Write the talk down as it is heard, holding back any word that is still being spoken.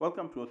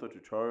Welcome to Ortho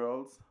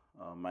Tutorials.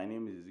 My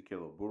name is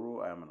Ezekiel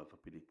Oburu. I am an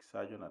orthopedic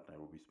surgeon at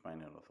Nairobi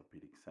Spine and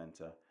Orthopedic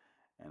Center,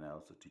 and I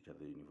also teach at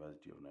the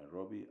University of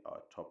Nairobi.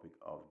 Our topic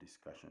of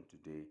discussion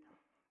today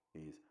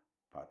is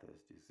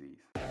Patter's disease.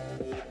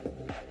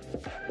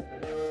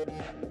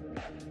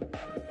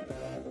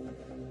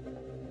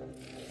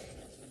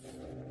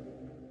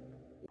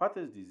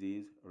 Patter's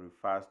disease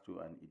refers to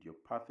an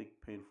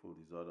idiopathic painful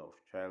disorder of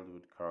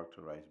childhood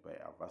characterized by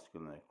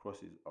avascular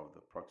necrosis of the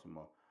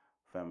proximal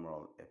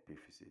femoral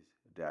epiphysis.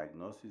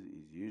 Diagnosis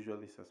is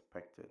usually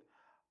suspected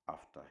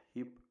after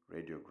hip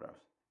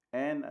radiographs,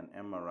 and an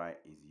MRI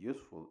is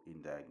useful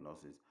in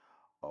diagnosis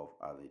of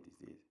early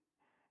disease.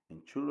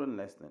 In children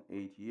less than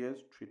 8 years,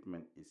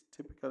 treatment is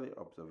typically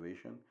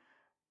observation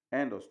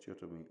and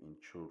osteotomy in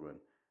children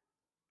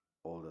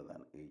older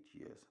than 8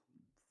 years.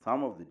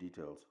 Some of the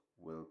details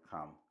will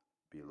come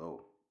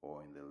below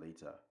or in the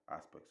later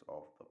aspects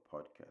of the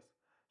podcast.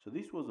 So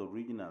this was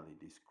originally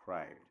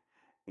described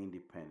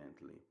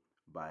independently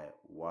by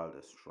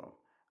Waldenstrom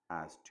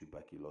as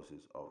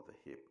tuberculosis of the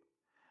hip.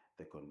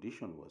 The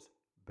condition was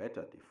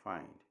better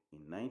defined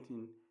in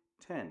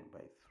 1910 by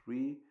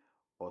three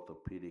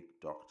orthopedic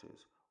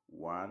doctors.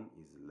 One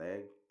is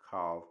leg,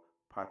 calf,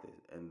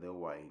 pathes, and they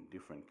were in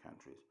different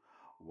countries.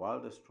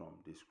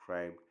 Waldenstrom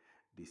described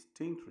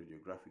distinct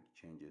radiographic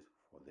changes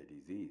for the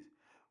disease,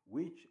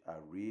 which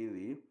are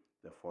really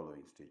the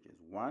following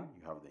stages. One,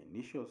 you have the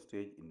initial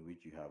stage in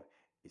which you have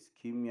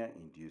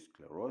ischemia-induced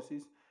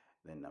sclerosis.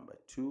 Then number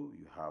two,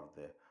 you have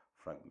the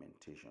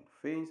fragmentation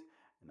phase.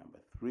 And number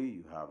three,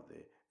 you have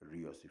the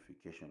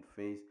reossification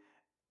phase.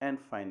 And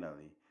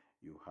finally,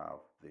 you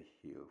have the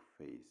heal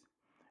phase.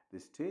 The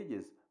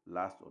stages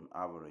last on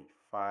average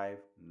 5,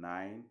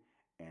 9,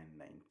 and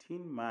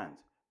 19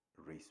 months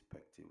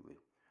respectively.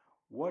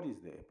 What is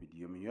the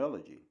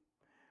epidemiology?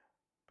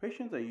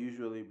 Patients are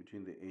usually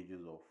between the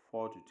ages of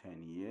 4 to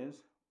 10 years,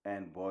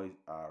 and boys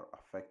are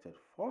affected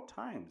 4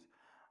 times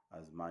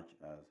as much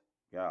as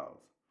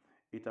girls.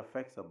 It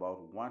affects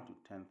about 1 to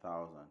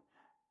 10,000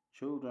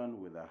 children,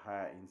 with a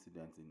higher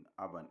incidence in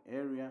urban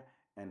area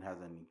and has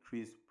an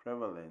increased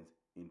prevalence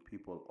in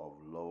people of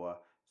lower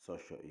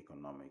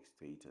socioeconomic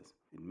status.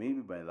 It may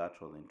be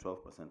bilateral in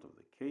 12% of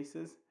the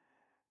cases,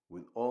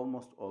 with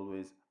almost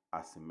always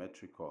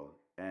asymmetrical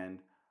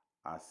and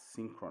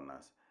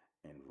asynchronous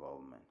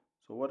involvement.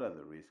 So what are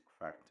the risk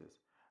factors?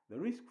 The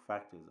risk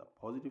factors are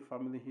positive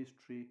family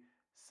history,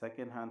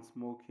 secondhand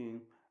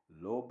smoking,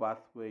 low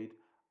birth weight,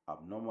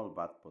 abnormal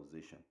birth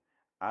position.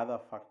 Other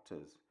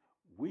factors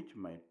which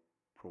might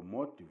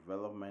promote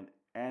development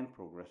and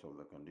progress of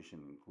the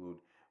condition include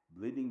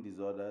bleeding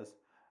disorders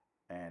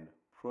and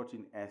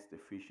protein S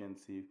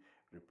deficiency,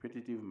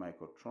 repetitive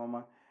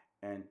microtrauma,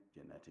 and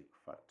genetic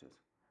factors.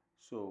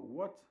 So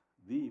what's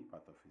the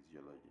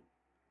pathophysiology?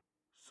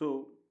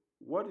 So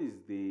what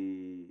is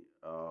the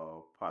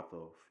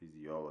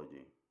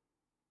pathophysiology?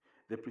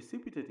 The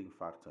precipitating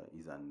factor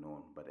is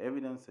unknown, but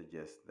evidence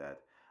suggests that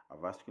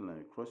avascular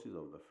necrosis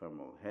of the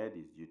femoral head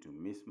is due to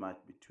mismatch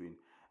between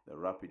the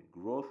rapid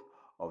growth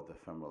of the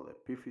femoral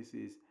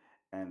epiphysis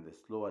and the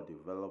slower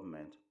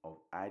development of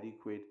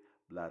adequate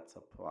blood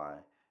supply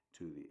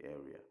to the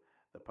area.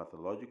 The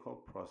pathological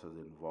process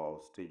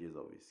involves stages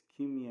of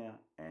ischemia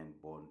and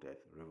bone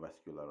death,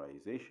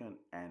 revascularization,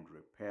 and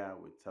repair,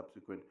 with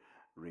subsequent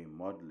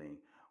remodeling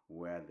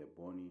where the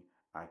bony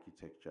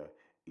architecture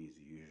is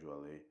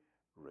usually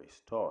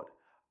restored.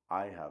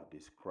 I have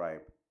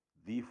described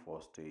the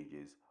 4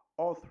 stages,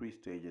 all 3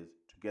 stages,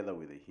 together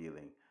with the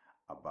healing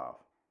above.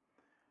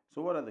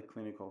 So what are the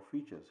clinical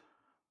features?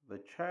 The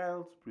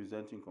child's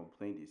presenting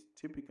complaint is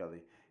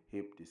typically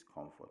hip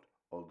discomfort,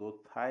 although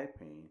thigh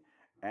pain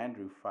and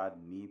referred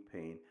knee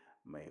pain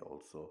may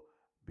also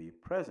be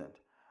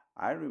present.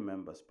 I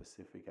remember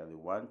specifically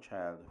one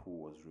child who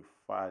was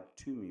referred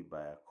to me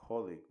by a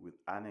colleague with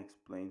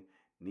unexplained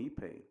knee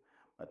pain,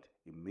 but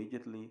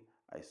immediately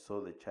I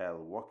saw the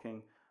child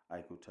walking,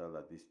 I could tell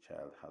that this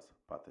child has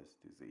Patter's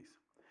disease.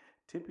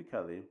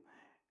 Typically,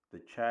 the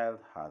child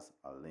has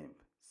a limp.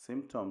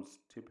 Symptoms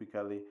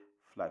typically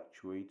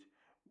fluctuate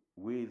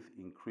with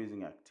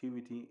increasing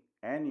activity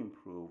and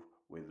improve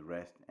with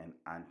rest and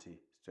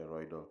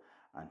anti-steroidal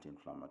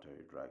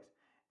anti-inflammatory drugs.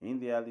 In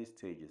the early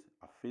stages,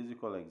 a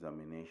physical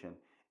examination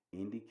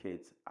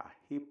indicates a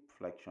hip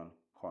flexion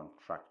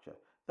contracture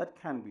that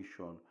can be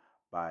shown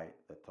by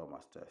the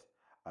Thomas test,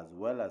 as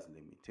well as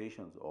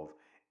limitations of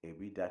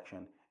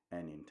abduction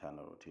and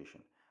internal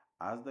rotation.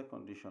 As the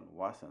condition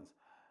worsens,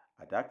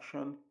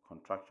 adduction,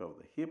 contracture of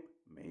the hip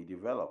may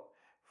develop.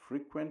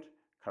 Frequent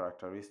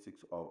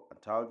characteristics of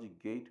antalgic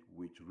gait,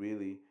 which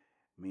really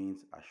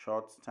means a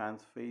short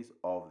stance phase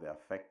of the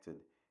affected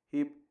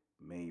hip,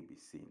 may be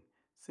seen.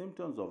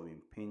 Symptoms of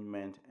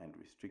impingement and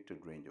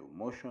restricted range of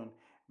motion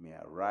may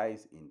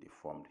arise in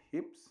deformed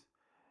hips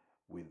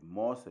with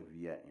more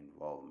severe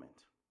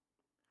involvement.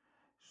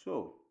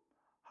 So,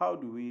 how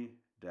do we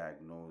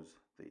diagnose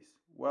this?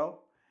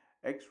 Well,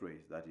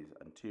 X-rays, that is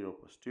anterior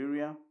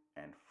posterior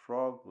and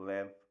frog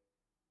length.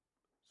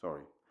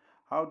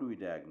 How do we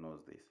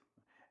diagnose this?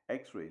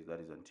 X-rays, that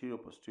is anterior,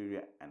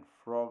 posterior, and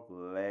frog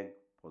leg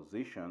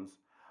positions,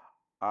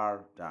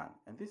 are done.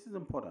 And this is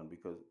important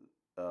because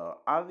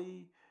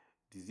early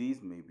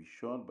disease may be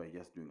shown by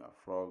just doing a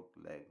frog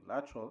leg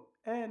lateral,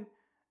 and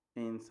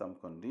in some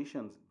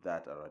conditions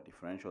that are a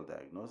differential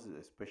diagnosis,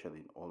 especially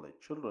in older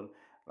children,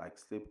 like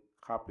slip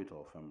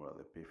capital femoral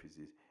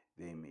epiphysis,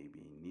 they may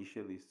be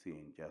initially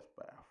seen just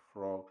by a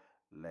frog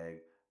leg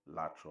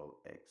lateral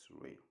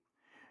X-ray.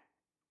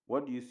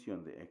 What do you see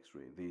on the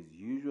X-ray? There is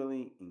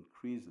usually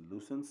increased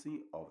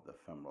lucency of the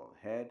femoral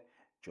head,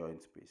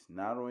 joint space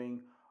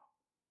narrowing,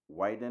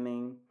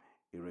 widening,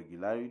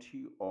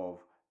 irregularity of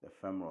the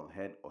femoral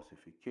head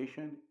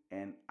ossification,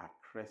 and a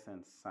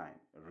crescent sign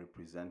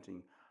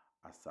representing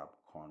a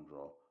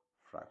subchondral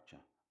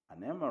fracture.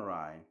 An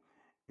MRI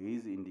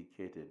is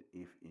indicated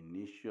if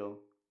initial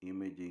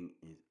imaging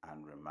is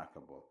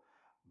unremarkable,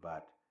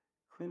 but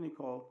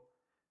clinical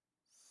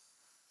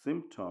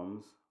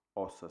symptoms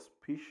or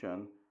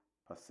suspicion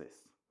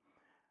persist.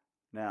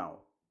 Now,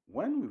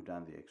 when we've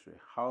done the X-ray,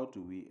 how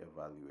do we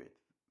evaluate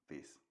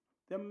this?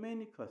 There are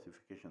many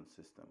classification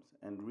systems,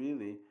 and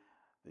really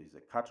there is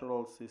a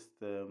Catterall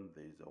system,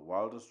 there is a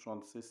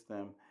Waldenström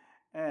system,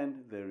 and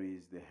there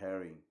is the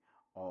Herring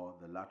or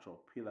the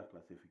lateral pillar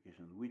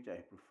classification, which I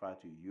prefer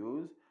to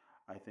use.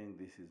 I think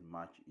this is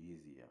much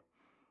easier.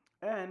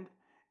 And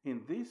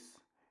in this,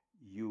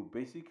 you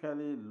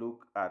basically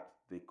look at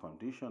the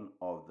condition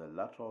of the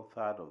lateral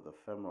third of the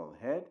femoral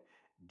head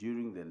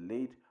during the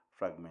late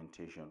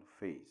fragmentation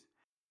phase.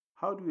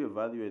 How do we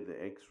evaluate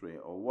the X-ray,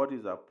 or what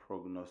is our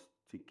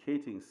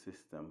prognosticating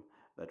system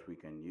that we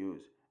can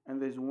use? And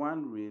there's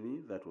one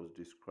really that was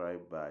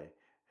described by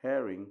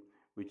Herring,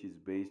 which is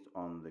based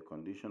on the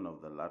condition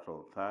of the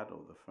lateral third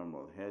of the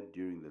femoral head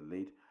during the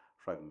late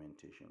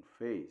fragmentation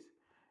phase,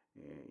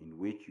 in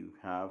which you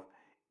have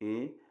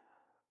A,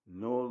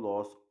 no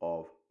loss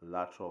of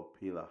lateral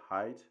pillar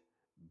height,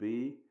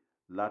 B,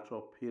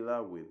 lateral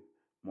pillar with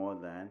more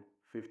than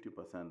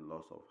 50%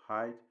 loss of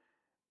height,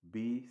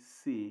 B,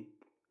 C,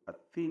 a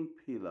thin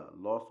pillar,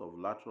 loss of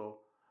lateral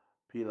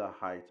pillar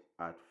height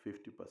at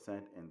 50%,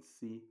 and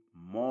C,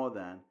 more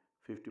than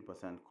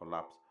 50%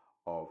 collapse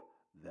of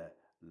the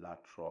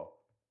lateral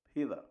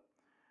pillar.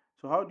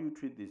 So how do you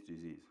treat this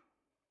disease?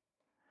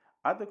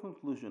 At the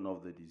conclusion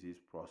of the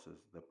disease process,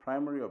 the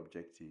primary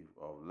objective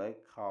of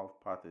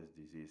Legg-Calvé-Perthes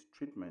disease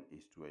treatment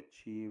is to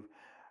achieve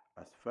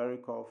a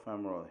spherical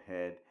femoral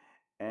head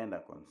and a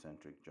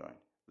concentric joint.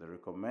 The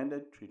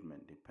recommended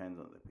treatment depends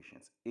on the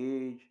patient's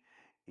age,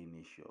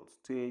 initial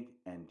stage,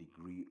 and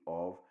degree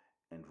of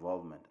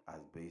involvement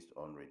as based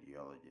on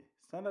radiology.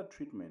 Standard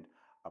treatment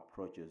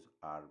approaches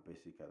are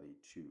basically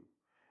two.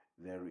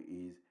 There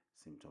is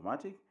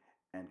symptomatic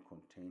and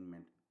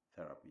containment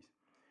therapies.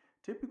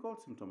 Typical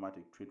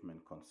symptomatic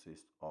treatment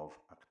consists of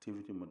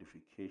activity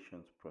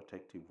modifications,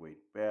 protective weight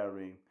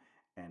bearing,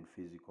 and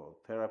physical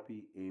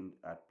therapy aimed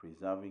at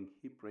preserving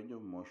hip range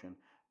of motion,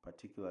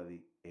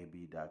 particularly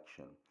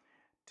abduction.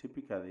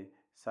 Typically,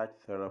 such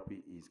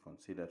therapy is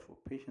considered for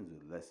patients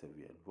with less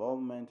severe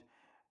involvement,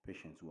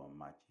 patients who are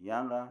much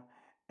younger,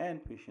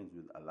 and patients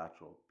with a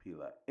lateral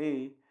pillar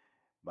A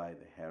by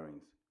the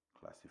Herring's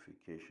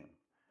classification.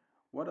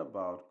 What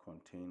about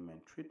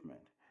containment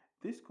treatment?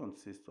 This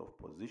consists of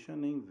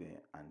positioning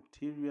the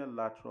anterior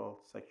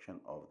lateral section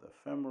of the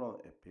femoral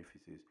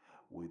epiphysis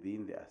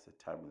within the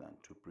acetabulum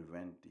to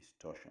prevent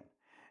distortion,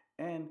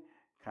 and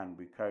can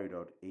be carried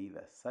out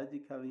either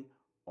surgically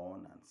or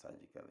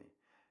non-surgically.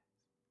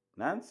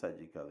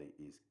 Non-surgically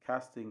is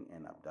casting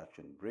and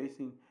abduction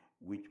bracing,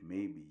 which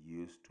may be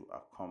used to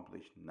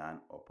accomplish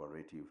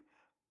non-operative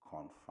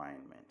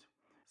confinement.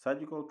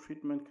 Surgical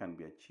treatment can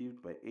be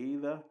achieved by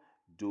either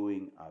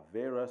doing a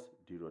varus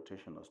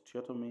derotation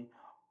osteotomy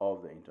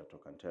of the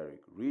intertrochanteric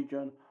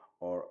region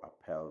or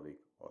a pelvic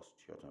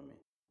osteotomy.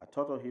 A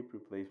total hip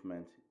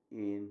replacement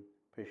in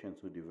patients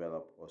who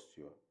develop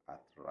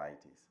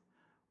osteoarthritis.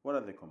 What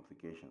are the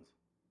complications?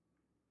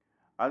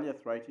 Early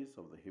arthritis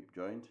of the hip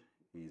joint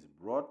is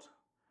brought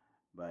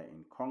by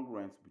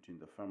incongruence between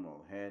the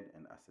femoral head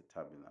and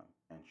acetabulum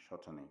and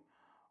shortening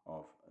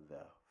of the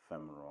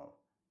femoral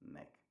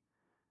neck.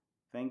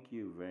 Thank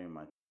you very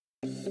much.